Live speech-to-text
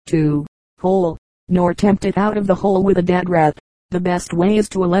2. Hole. Nor tempt it out of the hole with a dead rat. The best way is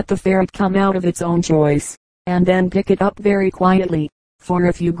to let the ferret come out of its own choice, and then pick it up very quietly, for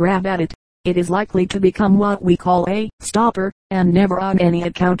if you grab at it, it is likely to become what we call a stopper, and never on any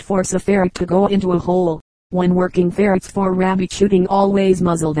account force a ferret to go into a hole. When working ferrets for rabbit shooting, always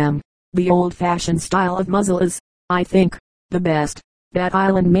muzzle them. The old-fashioned style of muzzle is, I think, the best. That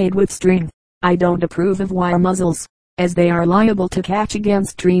island made with string. I don't approve of wire muzzles, as they are liable to catch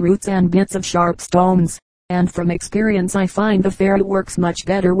against tree roots and bits of sharp stones, and from experience I find the ferret works much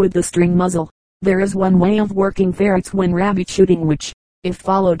better with the string muzzle. There is one way of working ferrets when rabbit shooting which, if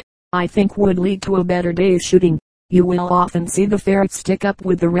followed, I think would lead to a better day's shooting. You will often see the ferrets stick up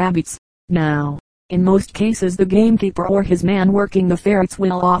with the rabbits. Now, in most cases the gamekeeper or his man working the ferrets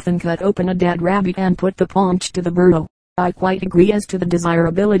will often cut open a dead rabbit and put the paunch to the burrow. I quite agree as to the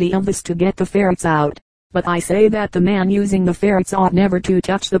desirability of this to get the ferrets out, but I say that the man using the ferrets ought never to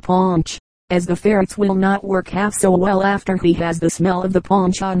touch the paunch, as the ferrets will not work half so well after he has the smell of the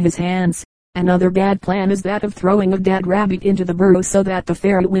paunch on his hands. Another bad plan is that of throwing a dead rabbit into the burrow so that the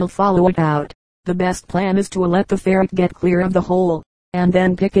ferret will follow it out. The best plan is to let the ferret get clear of the hole, and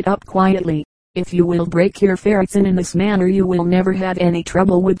then pick it up quietly. If you will break your ferrets in this manner you will never have any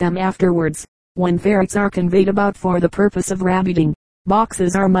trouble with them afterwards. When ferrets are conveyed about for the purpose of rabbiting,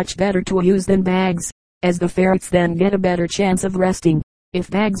 boxes are much better to use than bags, as the ferrets then get a better chance of resting. If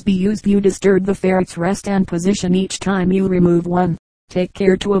bags be used you disturb the ferret's rest and position each time you remove one. Take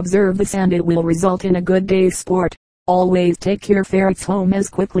care to observe this and it will result in a good day's sport. Always take your ferrets home as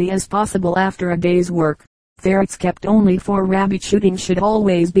quickly as possible after a day's work. Ferrets kept only for rabbit shooting should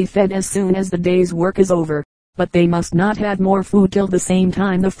always be fed as soon as the day's work is over, but they must not have more food till the same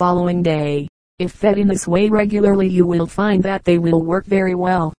time the following day. If fed in this way regularly you will find that they will work very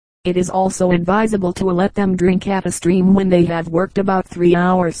well. It is also advisable to let them drink at a stream when they have worked about 3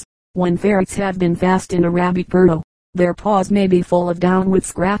 hours. When ferrets have been fast in a rabbit burrow, their paws may be full of down with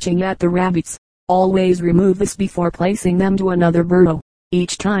scratching at the rabbits. Always remove this before placing them to another burrow.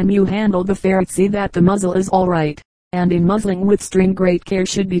 Each time you handle the ferret see that the muzzle is all right, and in muzzling with string great care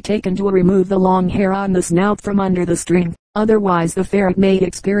should be taken to remove the long hair on the snout from under the string. Otherwise the ferret may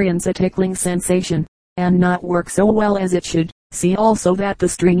experience a tickling sensation, and not work so well as it should. See also that the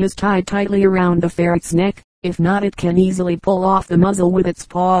string is tied tightly around the ferret's neck. If not it can easily pull off the muzzle with its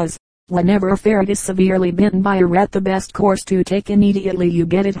paws. Whenever a ferret is severely bitten by a rat the best course to take immediately you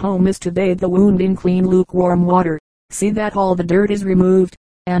get it home is to bathe the wound in clean lukewarm water. See that all the dirt is removed,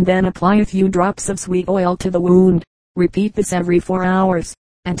 and then apply a few drops of sweet oil to the wound. Repeat this every 4 hours,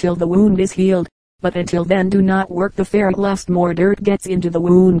 until the wound is healed. But until then do not work the ferret lest more dirt gets into the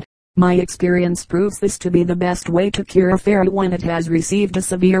wound. My experience proves this to be the best way to cure a ferret when it has received a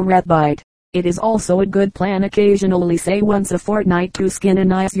severe rat bite. It is also a good plan occasionally, say once a fortnight, to skin a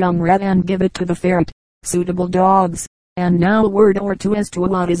nice young rat and give it to the ferret. Suitable dogs. And now a word or two as to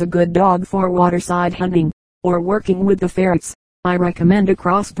what is a good dog for waterside hunting, or working with the ferrets. I recommend a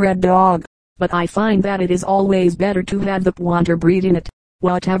crossbred dog, but I find that it is always better to have the Pointer breed in it,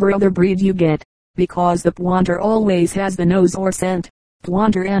 whatever other breed you get, because the Pointer always has the nose or scent.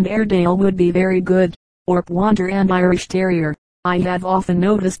 Pointer and Airedale would be very good, or Pointer and Irish Terrier. I have often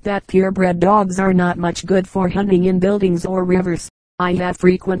noticed that purebred dogs are not much good for hunting in buildings or rivers. I have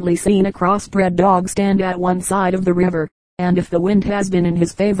frequently seen a crossbred dog stand at one side of the river, and if the wind has been in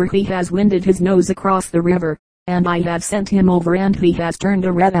his favor he has winded his nose across the river, and I have sent him over and he has turned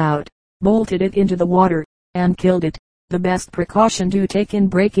a rat out, bolted it into the water, and killed it. The best precaution to take in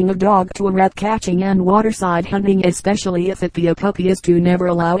breaking a dog to a rat catching and waterside hunting, especially if it be a puppy, is to never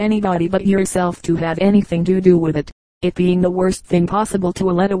allow anybody but yourself to have anything to do with it. It being the worst thing possible to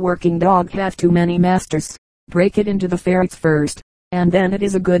let a working dog have too many masters. Break it into the ferrets first, and then it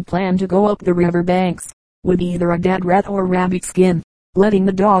is a good plan to go up the river banks, with either a dead rat or rabbit skin, letting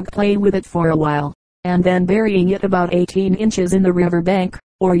the dog play with it for a while, and then burying it about 18 inches in the river bank,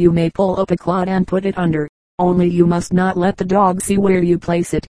 or you may pull up a clod and put it under. Only you must not let the dog see where you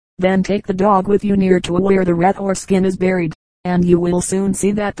place it. Then take the dog with you near to where the rat or skin is buried, and you will soon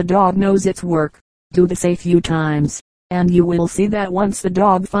see that the dog knows its work. Do this a few times, and you will see that once the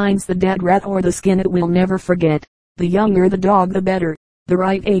dog finds the dead rat or the skin it will never forget. The younger the dog the better. The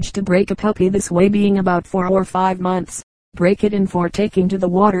right age to break a puppy this way being about 4 or 5 months. Break it in for taking to the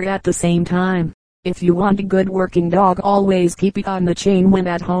water at the same time. If you want a good working dog always keep it on the chain when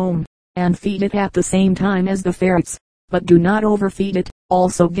at home, and feed it at the same time as the ferrets, but do not overfeed it.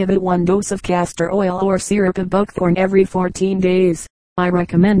 Also give it 1 dose of castor oil or syrup of buckthorn every 14 days. I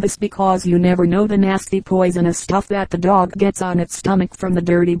recommend this because you never know the nasty poisonous stuff that the dog gets on its stomach from the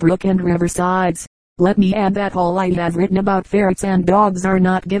dirty brook and river sides. Let me add that all I have written about ferrets and dogs are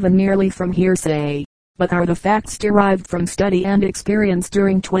not given merely from hearsay, but are the facts derived from study and experience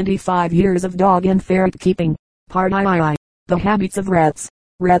during 25 years of dog and ferret keeping. Part II. The habits of rats.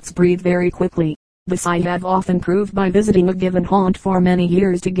 Rats breed very quickly. This I have often proved by visiting a given haunt for many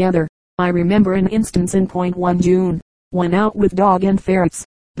years together. I remember an instance in Point 1 June. Went out with dog and ferrets.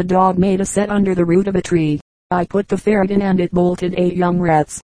 The dog made a set under the root of a tree. I put the ferret in and it bolted 8 young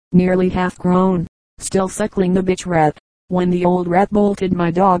rats, nearly half grown, still suckling the bitch rat. When the old rat bolted,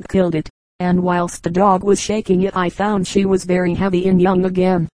 my dog killed it, and whilst the dog was shaking it I found she was very heavy and young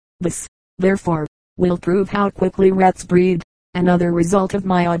again. This, therefore, will prove how quickly rats breed. Another result of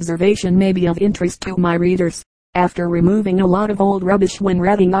my observation may be of interest to my readers. After removing a lot of old rubbish when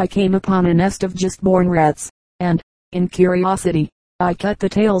ratting, I came upon a nest of just born rats, and, in curiosity, I cut the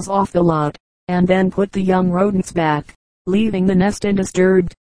tails off the lot, and then put the young rodents back, leaving the nest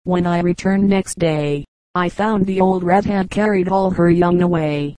undisturbed. When I returned next day, I found the old rat had carried all her young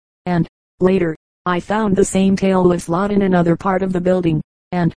away, and, later, I found the same tailless lot in another part of the building,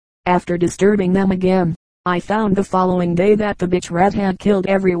 and, after disturbing them again, I found the following day that the bitch rat had killed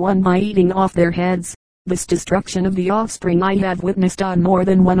everyone by eating off their heads. This destruction of the offspring I have witnessed on more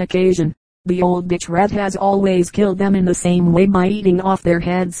than one occasion. The old bitch rat has always killed them in the same way, by eating off their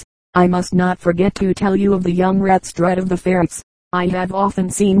heads. I must not forget to tell you of the young rat strut of the ferrets. I have often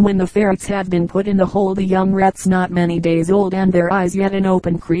seen when the ferrets have been put in the hole the young rats not many days old and their eyes yet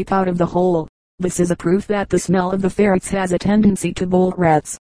unopened creep out of the hole. This is a proof that the smell of the ferrets has a tendency to bolt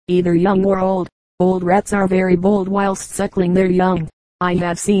rats, either young or old. Old rats are very bold whilst suckling their young. I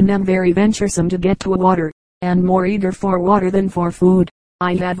have seen them very venturesome to get to water, and more eager for water than for food.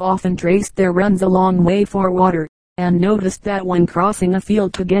 I have often traced their runs a long way for water, and noticed that when crossing a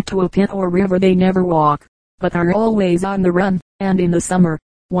field to get to a pit or river they never walk, but are always on the run, and in the summer,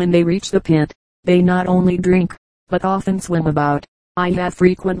 when they reach the pit, they not only drink, but often swim about. I have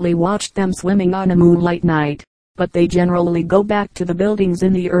frequently watched them swimming on a moonlight night, but they generally go back to the buildings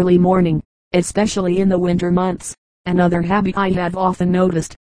in the early morning, especially in the winter months. Another habit I have often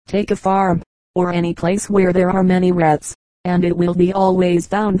noticed: take a farm, or any place where there are many rats, and it will be always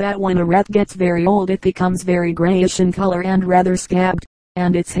found that when a rat gets very old it becomes very grayish in color and rather scabbed,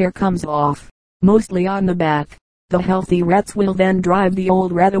 and its hair comes off, mostly on the back. The healthy rats will then drive the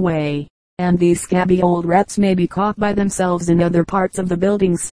old rat away, and these scabby old rats may be caught by themselves in other parts of the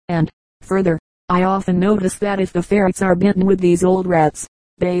buildings. And, further, I often notice that if the ferrets are bitten with these old rats,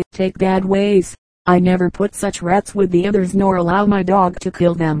 they take bad ways. I never put such rats with the others nor allow my dog to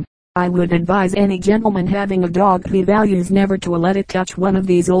kill them. I would advise any gentleman having a dog he values never to let it touch one of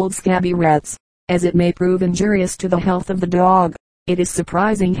these old scabby rats, as it may prove injurious to the health of the dog. It is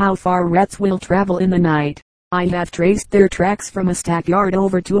surprising how far rats will travel in the night. I have traced their tracks from a stackyard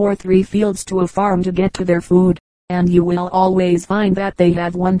over 2 or 3 fields to a farm to get to their food, and you will always find that they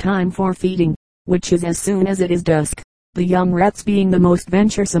have one time for feeding, which is as soon as it is dusk, the young rats being the most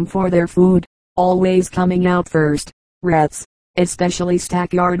venturesome for their food, always coming out first. Rats, especially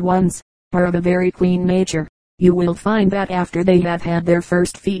stackyard ones, are of a very clean nature. You will find that after they have had their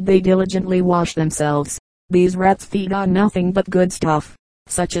first feed they diligently wash themselves. These rats feed on nothing but good stuff,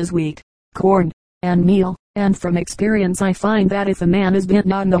 such as wheat, corn, and meal, and from experience I find that if a man is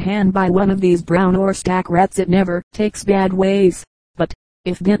bitten on the hand by one of these brown or stack rats it never takes bad ways. But,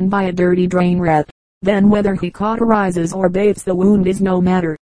 if bitten by a dirty drain rat, then whether he cauterizes or bathes the wound is no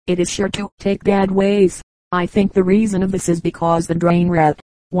matter. It is sure to take bad ways. I think the reason of this is because the drain rat,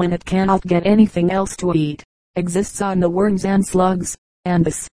 when it cannot get anything else to eat, exists on the worms and slugs, and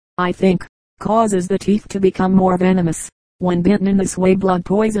this, I think, causes the teeth to become more venomous. When bitten in this way blood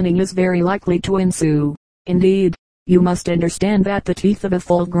poisoning is very likely to ensue. Indeed, you must understand that the teeth of a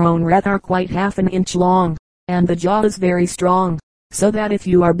full-grown rat are quite half an inch long, and the jaw is very strong, so that if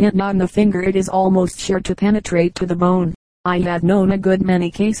you are bitten on the finger it is almost sure to penetrate to the bone. I have known a good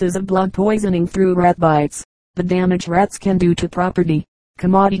many cases of blood poisoning through rat bites. The damage rats can do to property,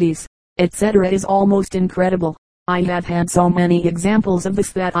 commodities, etc. is almost incredible. I have had so many examples of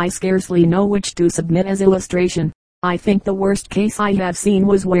this that I scarcely know which to submit as illustration. I think the worst case I have seen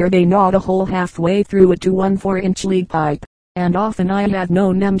was where they gnawed a hole halfway through a 2 1/4-inch lead pipe, and often I have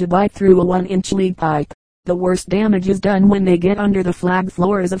known them to bite through a 1-inch lead pipe. The worst damage is done when they get under the flag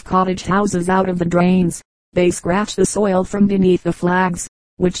floors of cottage houses out of the drains. They scratch the soil from beneath the flags,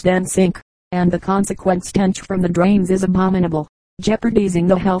 which then sink, and the consequent stench from the drains is abominable, jeopardizing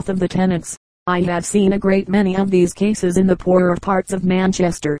the health of the tenants. I have seen a great many of these cases in the poorer parts of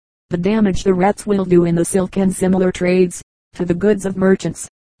Manchester. The damage the rats will do in the silk and similar trades, to the goods of merchants,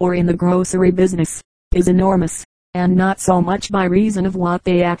 or in the grocery business, is enormous. and not so much by reason of what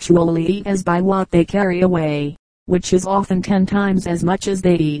they actually eat as by what they carry away, which is often 10 times as much as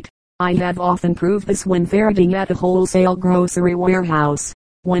they eat. I have often proved this when ferreting at a wholesale grocery warehouse.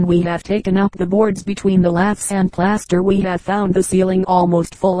 When we have taken up the boards between the laths and plaster, we have found the ceiling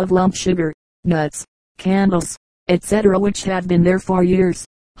almost full of lump sugar, nuts, candles, etc., which have been there for years,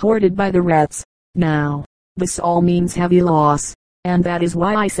 hoarded by the rats. Now, this all means heavy loss, and that is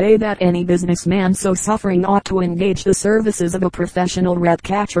why I say that any businessman so suffering ought to engage the services of a professional rat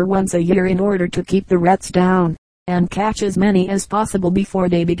catcher once a year in order to keep the rats down, and catch as many as possible before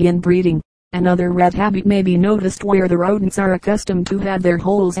they begin breeding. Another rat habit may be noticed where the rodents are accustomed to have their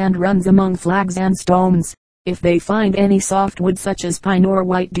holes and runs among flags and stones. If they find any soft wood such as pine or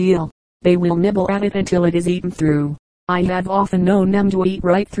white deal, they will nibble at it until it is eaten through. I have often known them to eat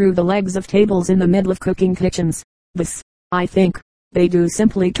right through the legs of tables in the middle of cooking kitchens. This, I think, they do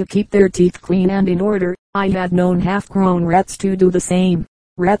simply to keep their teeth clean and in order. I have known half-grown rats to do the same.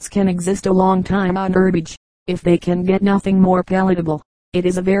 Rats can exist a long time on herbage, if they can get nothing more palatable. It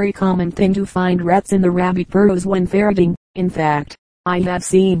is a very common thing to find rats in the rabbit burrows when ferreting. In fact, I have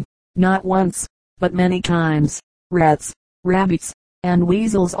seen, not once, but many times, rats, rabbits, and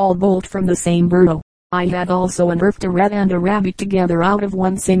weasels all bolt from the same burrow. I have also unearthed a rat and a rabbit together out of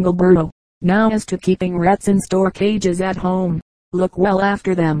one single burrow. Now as to keeping rats in store cages at home, look well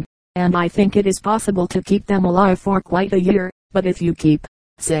after them, and I think it is possible to keep them alive for quite a year. But if you keep,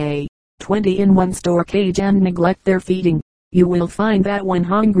 say, 20 in one store cage and neglect their feeding, you will find that when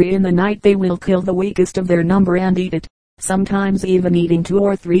hungry in the night they will kill the weakest of their number and eat it, sometimes even eating 2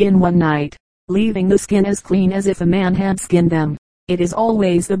 or 3 in one night, leaving the skin as clean as if a man had skinned them. It is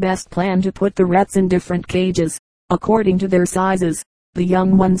always the best plan to put the rats in different cages, according to their sizes, the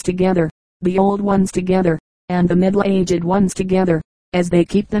young ones together, the old ones together, and the middle-aged ones together, as they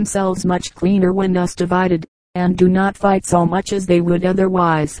keep themselves much cleaner when thus divided, and do not fight so much as they would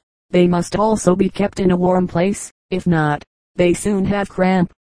otherwise. They must also be kept in a warm place, if not, they soon have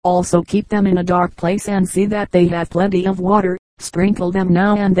cramp. Also keep them in a dark place and see that they have plenty of water. Sprinkle them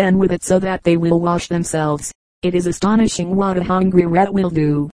now and then with it so that they will wash themselves. It is astonishing what a hungry rat will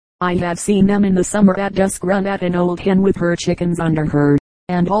do. I have seen them in the summer at dusk run at an old hen with her chickens under her,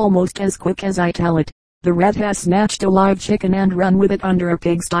 and almost as quick as I tell it, the rat has snatched a live chicken and run with it under a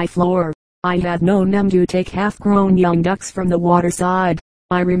pigsty floor. I have known them to take half-grown young ducks from the waterside.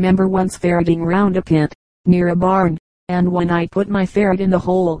 I remember once ferreting round a pit, near a barn, and when I put my ferret in the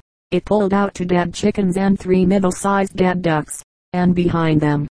hole, it pulled out 2 dead chickens and 3 middle-sized dead ducks, and behind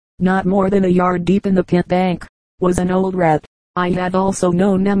them, not more than a yard deep in the pit bank, was an old rat. I had also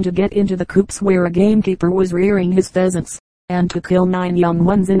known them to get into the coops where a gamekeeper was rearing his pheasants, and to kill 9 young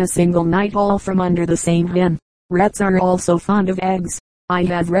ones in a single night, all from under the same hen. Rats are also fond of eggs. I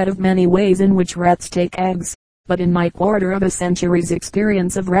have read of many ways in which rats take eggs, but in my quarter of a century's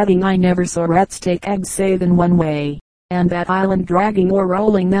experience of ratting I never saw rats take eggs save in one way, and that island dragging or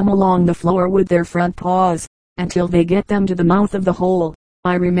rolling them along the floor with their front paws, until they get them to the mouth of the hole.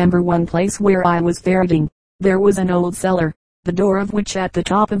 I remember one place where I was ferreting. There was an old cellar, the door of which at the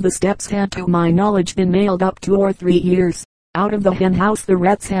top of the steps had to my knowledge been nailed up 2 or 3 years. Out of the hen house the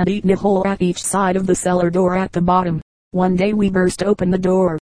rats had eaten a hole at each side of the cellar door at the bottom. One day we burst open the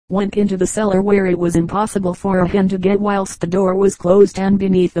door, went into the cellar where it was impossible for a hen to get whilst the door was closed, and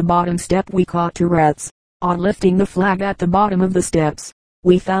beneath the bottom step we caught 2 rats. On lifting the flag at the bottom of the steps,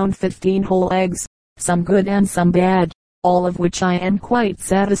 we found 15 whole eggs, some good and some bad, all of which I am quite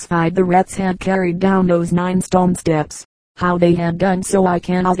satisfied the rats had carried down those 9 stone steps. How they had done so I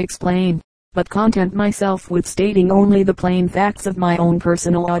cannot explain, but content myself with stating only the plain facts of my own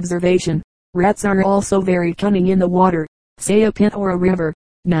personal observation. Rats are also very cunning in the water, say a pit or a river.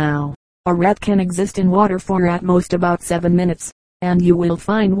 Now, a rat can exist in water for at most about 7 minutes. And you will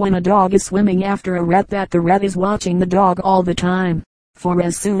find when a dog is swimming after a rat that the rat is watching the dog all the time. For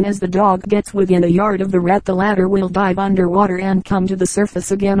as soon as the dog gets within a yard of the rat the latter will dive under water and come to the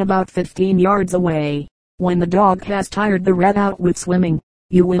surface again about 15 yards away. When the dog has tired the rat out with swimming,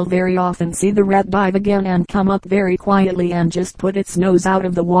 you will very often see the rat dive again and come up very quietly and just put its nose out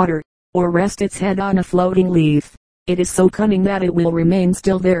of the water, or rest its head on a floating leaf. It is so cunning that it will remain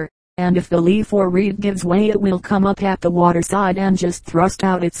still there, and if the leaf or reed gives way it will come up at the water side and just thrust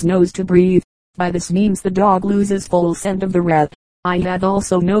out its nose to breathe. By this means the dog loses full scent of the rat. I had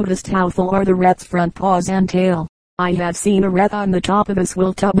also noticed how full are the rat's front paws and tail. I have seen a rat on the top of a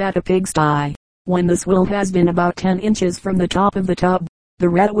swill tub at a pigsty. When the swill has been about 10 inches from the top of the tub, the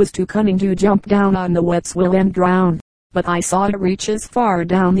rat was too cunning to jump down on the wet swill and drown. But I saw it reach as far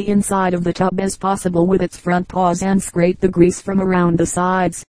down the inside of the tub as possible with its front paws and scrape the grease from around the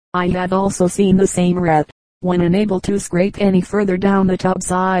sides. I had also seen the same rat, When unable to scrape any further down the tub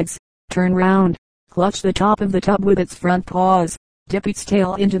sides, turn round, clutch the top of the tub with its front paws, dip its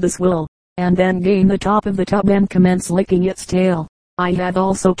tail into the swill, and then gain the top of the tub and commence licking its tail. I had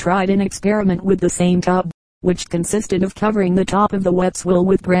also tried an experiment with the same tub, which consisted of covering the top of the wet swill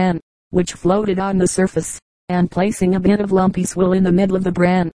with bran, which floated on the surface, and placing a bit of lumpy swill in the middle of the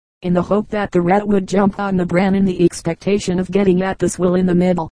bran, in the hope that the rat would jump on the bran in the expectation of getting at the swill in the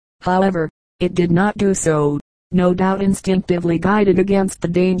middle. However, it did not do so, no doubt instinctively guided against the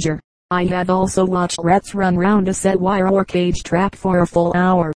danger. I had also watched rats run round a set wire or cage trap for a full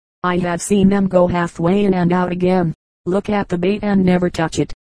hour. I had seen them go halfway in and out again, look at the bait and never touch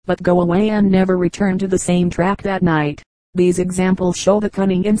it, but go away and never return to the same trap that night. These examples show the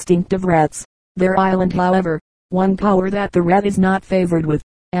cunning instinct of rats. Their island, however, one power that the rat is not favored with,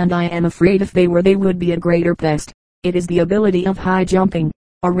 and I am afraid if they were they would be a greater pest. It is the ability of high jumping.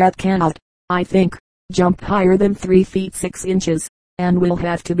 A rat cannot, I think, jump higher than 3 feet 6 inches, and will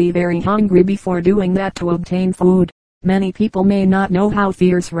have to be very hungry before doing that to obtain food. Many people may not know how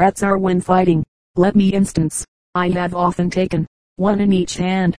fierce rats are when fighting. Let me instance. I have often taken, one in each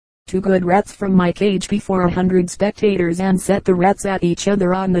hand, 2 good rats from my cage before 100 spectators and set the rats at each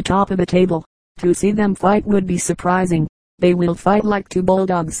other on the top of a table. To see them fight would be surprising. They will fight like 2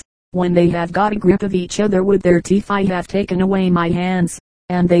 bulldogs. When they have got a grip of each other with their teeth I have taken away my hands,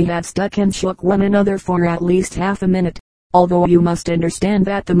 and they have stuck and shook one another for at least half a minute. Although you must understand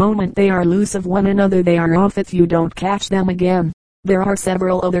that the moment they are loose of one another they are off if you don't catch them again. There are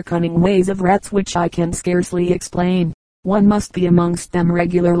several other cunning ways of rats which I can scarcely explain. One must be amongst them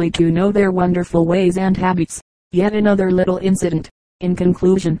regularly to know their wonderful ways and habits. Yet another little incident, in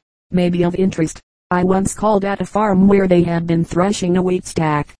conclusion, may be of interest. I once called at a farm where they had been threshing a wheat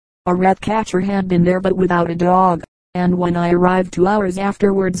stack. A rat catcher had been there but without a dog, and when I arrived 2 hours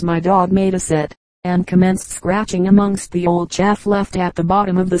afterwards my dog made a set, and commenced scratching amongst the old chaff left at the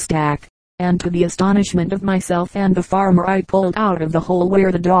bottom of the stack, and to the astonishment of myself and the farmer I pulled out of the hole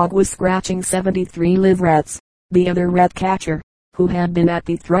where the dog was scratching 73 live rats. The other rat catcher, who had been at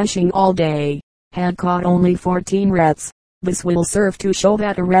the threshing all day, had caught only 14 rats. This will serve to show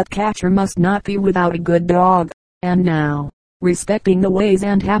that a rat catcher must not be without a good dog. And now, respecting the ways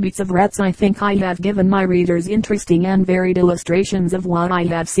and habits of rats, I think I have given my readers interesting and varied illustrations of what I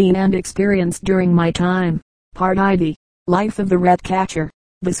have seen and experienced during my time. Part I. The Life of the Rat Catcher.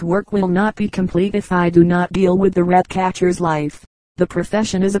 This work will not be complete if I do not deal with the rat catcher's life. The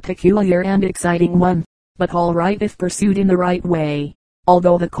profession is a peculiar and exciting one, but all right if pursued in the right way.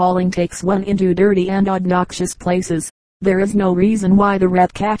 Although the calling takes one into dirty and obnoxious places, there is no reason why the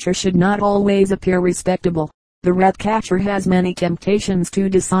rat catcher should not always appear respectable. The rat catcher has many temptations to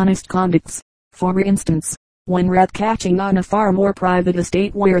dishonest conducts. For instance, when rat catching on a farm or private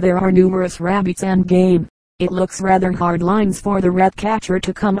estate where there are numerous rabbits and game, it looks rather hard lines for the rat catcher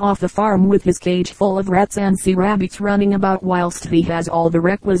to come off the farm with his cage full of rats and see rabbits running about whilst he has all the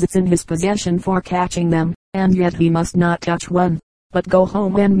requisites in his possession for catching them, and yet he must not touch one, but go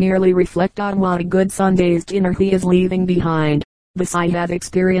home and merely reflect on what a good Sunday's dinner he is leaving behind. This I have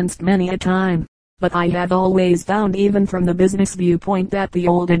experienced many a time, but I have always found even from the business viewpoint that the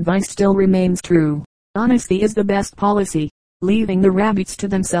old advice still remains true. Honesty is the best policy. Leaving the rabbits to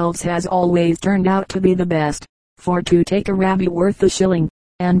themselves has always turned out to be the best, for to take a rabbit worth a shilling,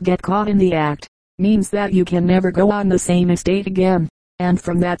 and get caught in the act, means that you can never go on the same estate again, and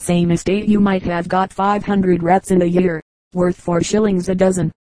from that same estate you might have got 500 rats in a year, worth 4 shillings a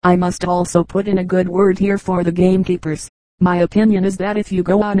dozen. I must also put in a good word here for the gamekeepers. My opinion is that if you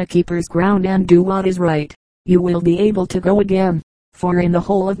go on a keeper's ground and do what is right, you will be able to go again. For in the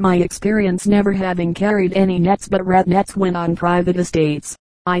whole of my experience, never having carried any nets but rat nets when on private estates,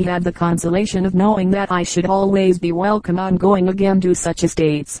 I had the consolation of knowing that I should always be welcome on going again to such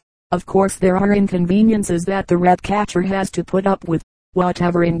estates. Of course there are inconveniences that the rat catcher has to put up with,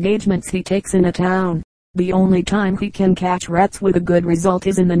 whatever engagements he takes in a town. The only time he can catch rats with a good result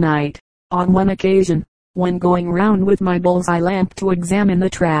is in the night. On one occasion, when going round with my bull's-eye lamp to examine the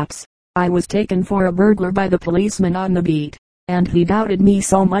traps, I was taken for a burglar by the policeman on the beat, and he doubted me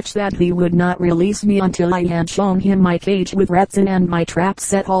so much that he would not release me until I had shown him my cage with rats in and my traps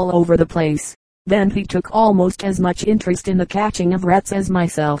set all over the place. Then he took almost as much interest in the catching of rats as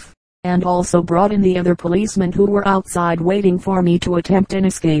myself, and also brought in the other policemen who were outside waiting for me to attempt an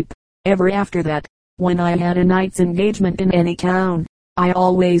escape. Ever after that, when I had a night's engagement in any town, I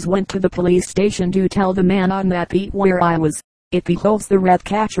always went to the police station to tell the man on that beat where I was. It behoves the rat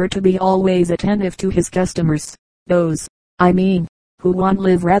catcher to be always attentive to his customers. Those, I mean, who want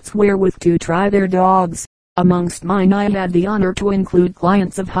live rats wherewith to try their dogs. Amongst mine I had the honor to include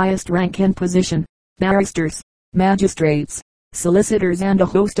clients of highest rank and position. barristers, magistrates, solicitors and a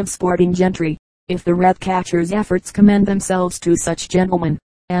host of sporting gentry. If the rat catcher's efforts commend themselves to such gentlemen,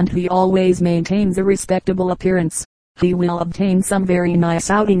 and he always maintains a respectable appearance, he will obtain some very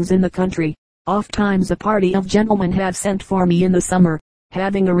nice outings in the country. Oft times a party of gentlemen have sent for me in the summer,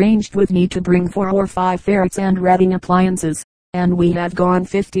 having arranged with me to bring 4 or 5 ferrets and ratting appliances, and we had gone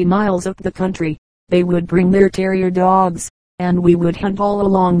 50 miles up the country. They would bring their terrier dogs, and we would hunt all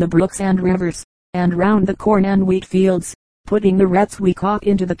along the brooks and rivers, and round the corn and wheat fields, putting the rats we caught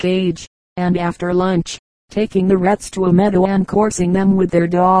into the cage, and after lunch, taking the rats to a meadow and coursing them with their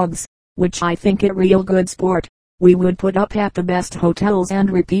dogs, which I think it real good sport. We would put up at the best hotels and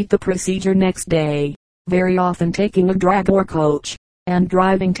repeat the procedure next day, very often taking a drag or coach, and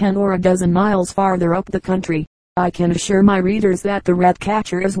driving 10 or a dozen miles farther up the country. I can assure my readers that the rat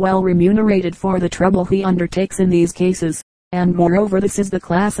catcher is well remunerated for the trouble he undertakes in these cases, and moreover this is the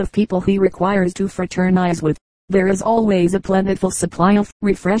class of people he requires to fraternize with. There is always a plentiful supply of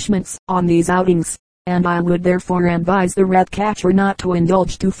refreshments on these outings, and I would therefore advise the rat catcher not to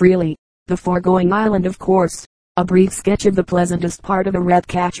indulge too freely. The foregoing island, of course, a brief sketch of the pleasantest part of a rat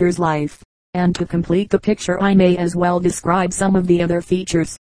catcher's life, and to complete the picture I may as well describe some of the other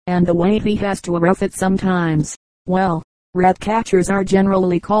features, and the way he has to rough it sometimes. Well, rat catchers are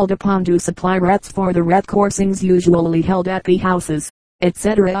generally called upon to supply rats for the rat coursings usually held at the houses,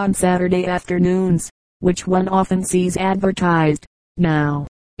 etc. on Saturday afternoons, which one often sees advertised. Now,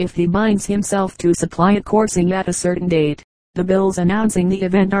 if he binds himself to supply a coursing at a certain date, the bills announcing the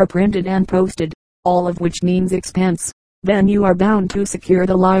event are printed and posted, all of which means expense. Then you are bound to secure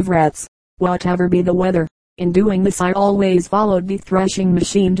the live rats, whatever be the weather. In doing this I always followed the threshing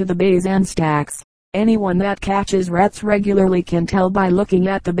machine to the bays and stacks. Anyone that catches rats regularly can tell by looking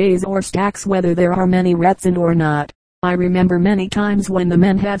at the bays or stacks whether there are many rats in or not. I remember many times when the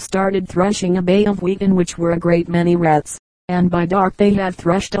men had started threshing a bay of wheat in which were a great many rats, and by dark they had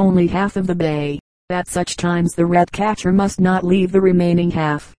threshed only half of the bay. At such times the rat catcher must not leave the remaining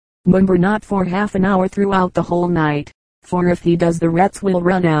half. Remember, not for half an hour throughout the whole night, for if he does the rats will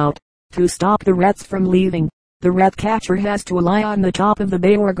run out. To stop the rats from leaving, the rat catcher has to lie on the top of the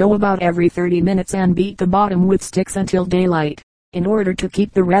bay or go about every 30 minutes and beat the bottom with sticks until daylight, in order to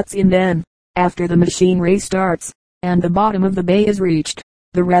keep the rats in. Then, after the machinery starts, and the bottom of the bay is reached,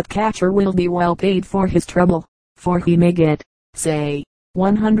 the rat catcher will be well paid for his trouble, for he may get, say,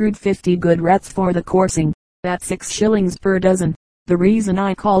 150 good rats for the coursing, at 6 shillings per dozen. The reason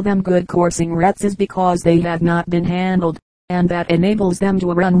I call them good coursing rats is because they have not been handled, and that enables them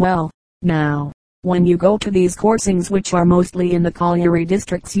to run well. Now, when you go to these coursings, which are mostly in the colliery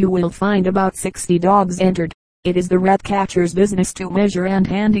districts, you will find about 60 dogs entered. It is the rat catcher's business to measure and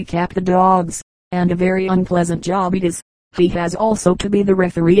handicap the dogs, and a very unpleasant job it is. He has also to be the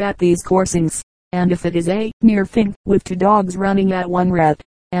referee at these coursings, and if it is a near thing with 2 dogs running at one rat,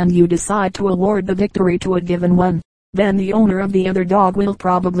 and you decide to award the victory to a given one, then the owner of the other dog will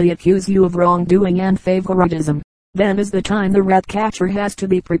probably accuse you of wrongdoing and favoritism. Then is the time the rat catcher has to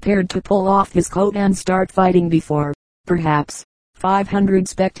be prepared to pull off his coat and start fighting before, perhaps, 500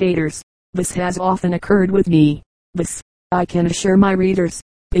 spectators. This has often occurred with me. This, I can assure my readers,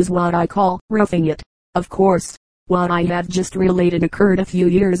 is what I call roughing it. Of course, what I have just related occurred a few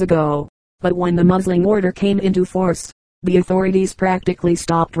years ago, but when the muzzling order came into force, the authorities practically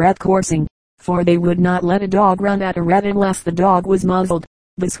stopped rat coursing, for they would not let a dog run at a rat unless the dog was muzzled.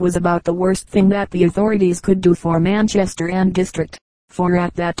 This was about the worst thing that the authorities could do for Manchester and district, for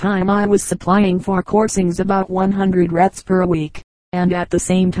at that time I was supplying for coursings about 100 rats per week, and at the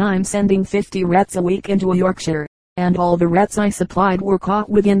same time sending 50 rats a week into Yorkshire, and all the rats I supplied were caught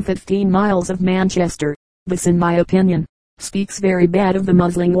within 15 miles of Manchester. This, in my opinion, speaks very bad of the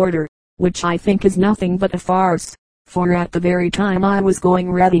muzzling order, which I think is nothing but a farce, for at the very time I was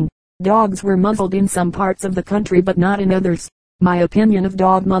going ratting, dogs were muzzled in some parts of the country but not in others. My opinion of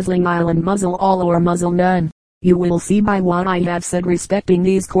dog muzzling: I'll muzzle all or muzzle none. You will see by what I have said respecting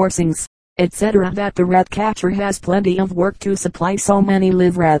these coursings, etc., that the rat catcher has plenty of work to supply so many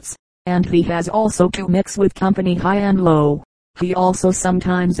live rats, and he has also to mix with company high and low. He also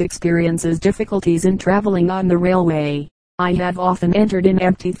sometimes experiences difficulties in traveling on the railway. I have often entered an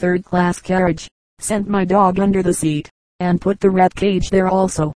empty third-class carriage, sent my dog under the seat, and put the rat cage there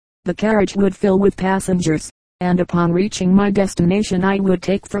also. The carriage would fill with passengers, and upon reaching my destination I would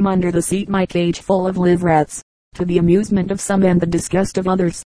take from under the seat my cage full of live rats, to the amusement of some and the disgust of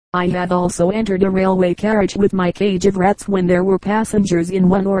others. I had also entered a railway carriage with my cage of rats when there were passengers in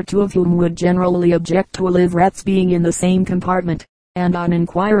one or two of whom would generally object to live rats being in the same compartment, and on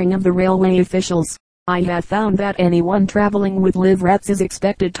inquiring of the railway officials, I have found that anyone traveling with live rats is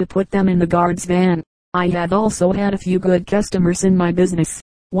expected to put them in the guard's van, I have also had a few good customers in my business.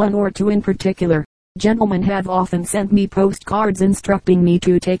 One or two in particular. Gentlemen have often sent me postcards instructing me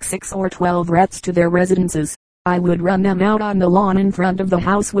to take 6 or 12 rats to their residences. I would run them out on the lawn in front of the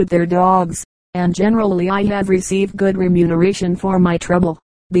house with their dogs, and generally I have received good remuneration for my trouble.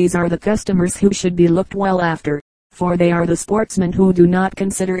 These are the customers who should be looked well after, for they are the sportsmen who do not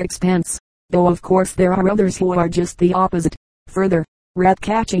consider expense, though of course there are others who are just the opposite. Further, rat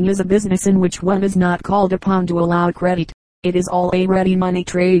catching is a business in which one is not called upon to allow credit. It is all a ready money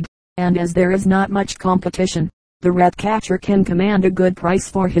trade, and as there is not much competition, the rat catcher can command a good price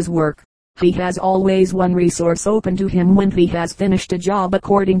for his work. He has always one resource open to him when he has finished a job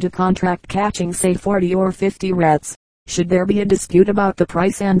according to contract, catching say 40 or 50 rats. Should there be a dispute about the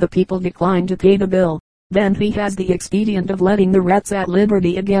price and the people decline to pay the bill, then he has the expedient of letting the rats at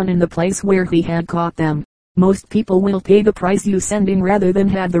liberty again in the place where he had caught them. Most people will pay the price you send in rather than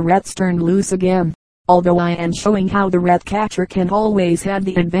have the rats turned loose again. Although I am showing how the rat catcher can always have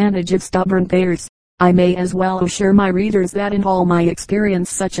the advantage of stubborn payers, I may as well assure my readers that in all my experience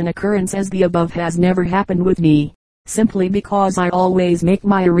such an occurrence as the above has never happened with me, simply because I always make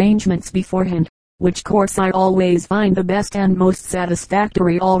my arrangements beforehand, which course I always find the best and most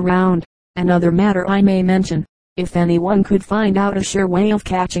satisfactory all round. Another matter I may mention, if anyone could find out a sure way of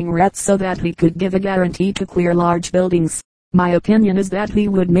catching rats so that he could give a guarantee to clear large buildings, my opinion is that he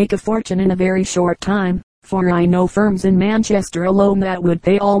would make a fortune in a very short time. For I know firms in Manchester alone that would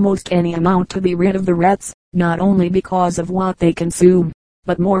pay almost any amount to be rid of the rats, not only because of what they consume,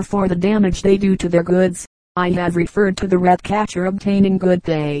 but more for the damage they do to their goods. I have referred to the rat catcher obtaining good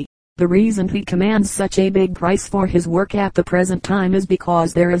pay. The reason he commands such a big price for his work at the present time is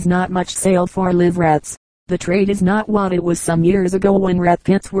because there is not much sale for live rats. The trade is not what it was some years ago when rat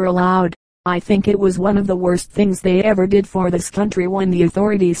pits were allowed. I think it was one of the worst things they ever did for this country when the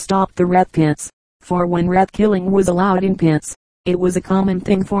authorities stopped the rat pits. For when rat killing was allowed in pits, it was a common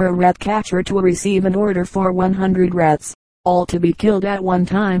thing for a rat catcher to receive an order for 100 rats, all to be killed at one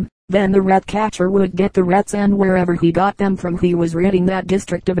time. Then the rat catcher would get the rats, and wherever he got them from he was ridding that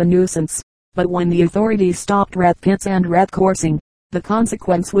district of a nuisance. But when the authorities stopped rat pits and rat coursing, the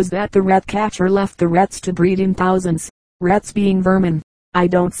consequence was that the rat catcher left the rats to breed in thousands. Rats being vermin, I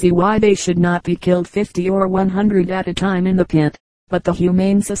don't see why they should not be killed 50 or 100 at a time in the pit. But the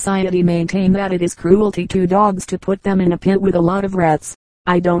Humane Society maintain that it is cruelty to dogs to put them in a pit with a lot of rats.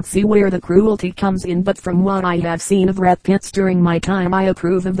 I don't see where the cruelty comes in, but from what I have seen of rat pits during my time I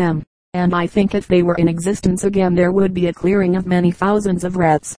approve of them, and I think if they were in existence again there would be a clearing of many thousands of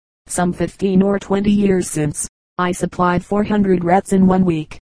rats. Some 15 or 20 years since, I supplied 400 rats in 1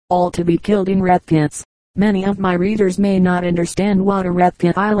 week, all to be killed in rat pits. Many of my readers may not understand what a rat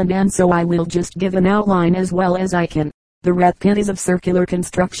pit island, and so I will just give an outline as well as I can. The rat pit is of circular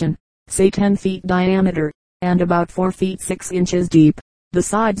construction, say 10 feet diameter, and about 4 feet 6 inches deep, the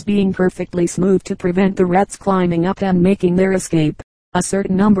sides being perfectly smooth to prevent the rats climbing up and making their escape. A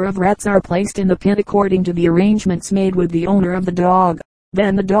certain number of rats are placed in the pit according to the arrangements made with the owner of the dog.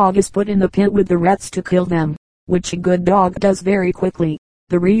 Then the dog is put in the pit with the rats to kill them, which a good dog does very quickly.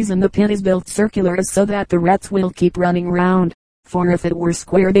 The reason the pit is built circular is so that the rats will keep running round, for if it were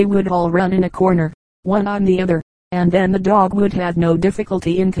square they would all run in a corner, one on the other, and then the dog would have no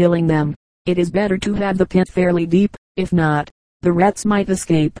difficulty in killing them. It is better to have the pit fairly deep, if not, the rats might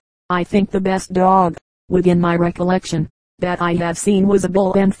escape. I think the best dog, within my recollection, that I have seen was a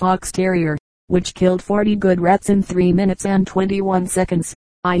bull and fox terrier, which killed 40 good rats in 3 minutes and 21 seconds.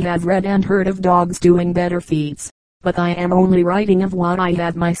 I have read and heard of dogs doing better feats, but I am only writing of what I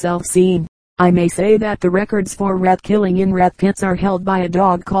have myself seen. I may say that the records for rat killing in rat pits are held by a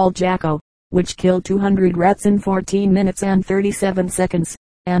dog called Jacko, which killed 200 rats in 14 minutes and 37 seconds,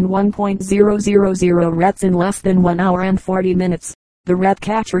 and 1.000 rats in less than 1 hour and 40 minutes. The rat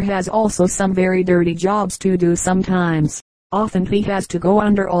catcher has also some very dirty jobs to do sometimes. Often he has to go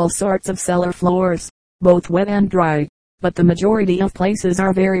under all sorts of cellar floors, both wet and dry, but the majority of places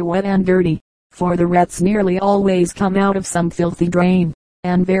are very wet and dirty, for the rats nearly always come out of some filthy drain,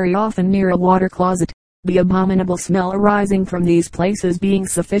 and very often near a water closet, the abominable smell arising from these places being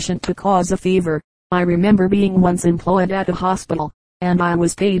sufficient to cause a fever. I remember being once employed at a hospital, and I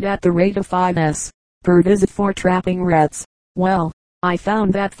was paid at the rate of 5s. per visit for trapping rats. Well, I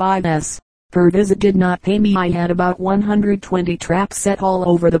found that 5s. per visit did not pay me. I had about 120 traps set all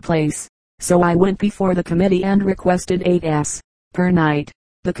over the place. So I went before the committee and requested 8s. per night.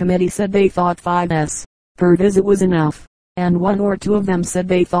 The committee said they thought 5s. per visit was enough, and 1 or 2 of them said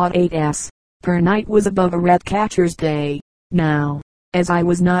they thought 8s. per night was above a rat catcher's pay. Now, as I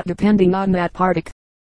was not depending on that particular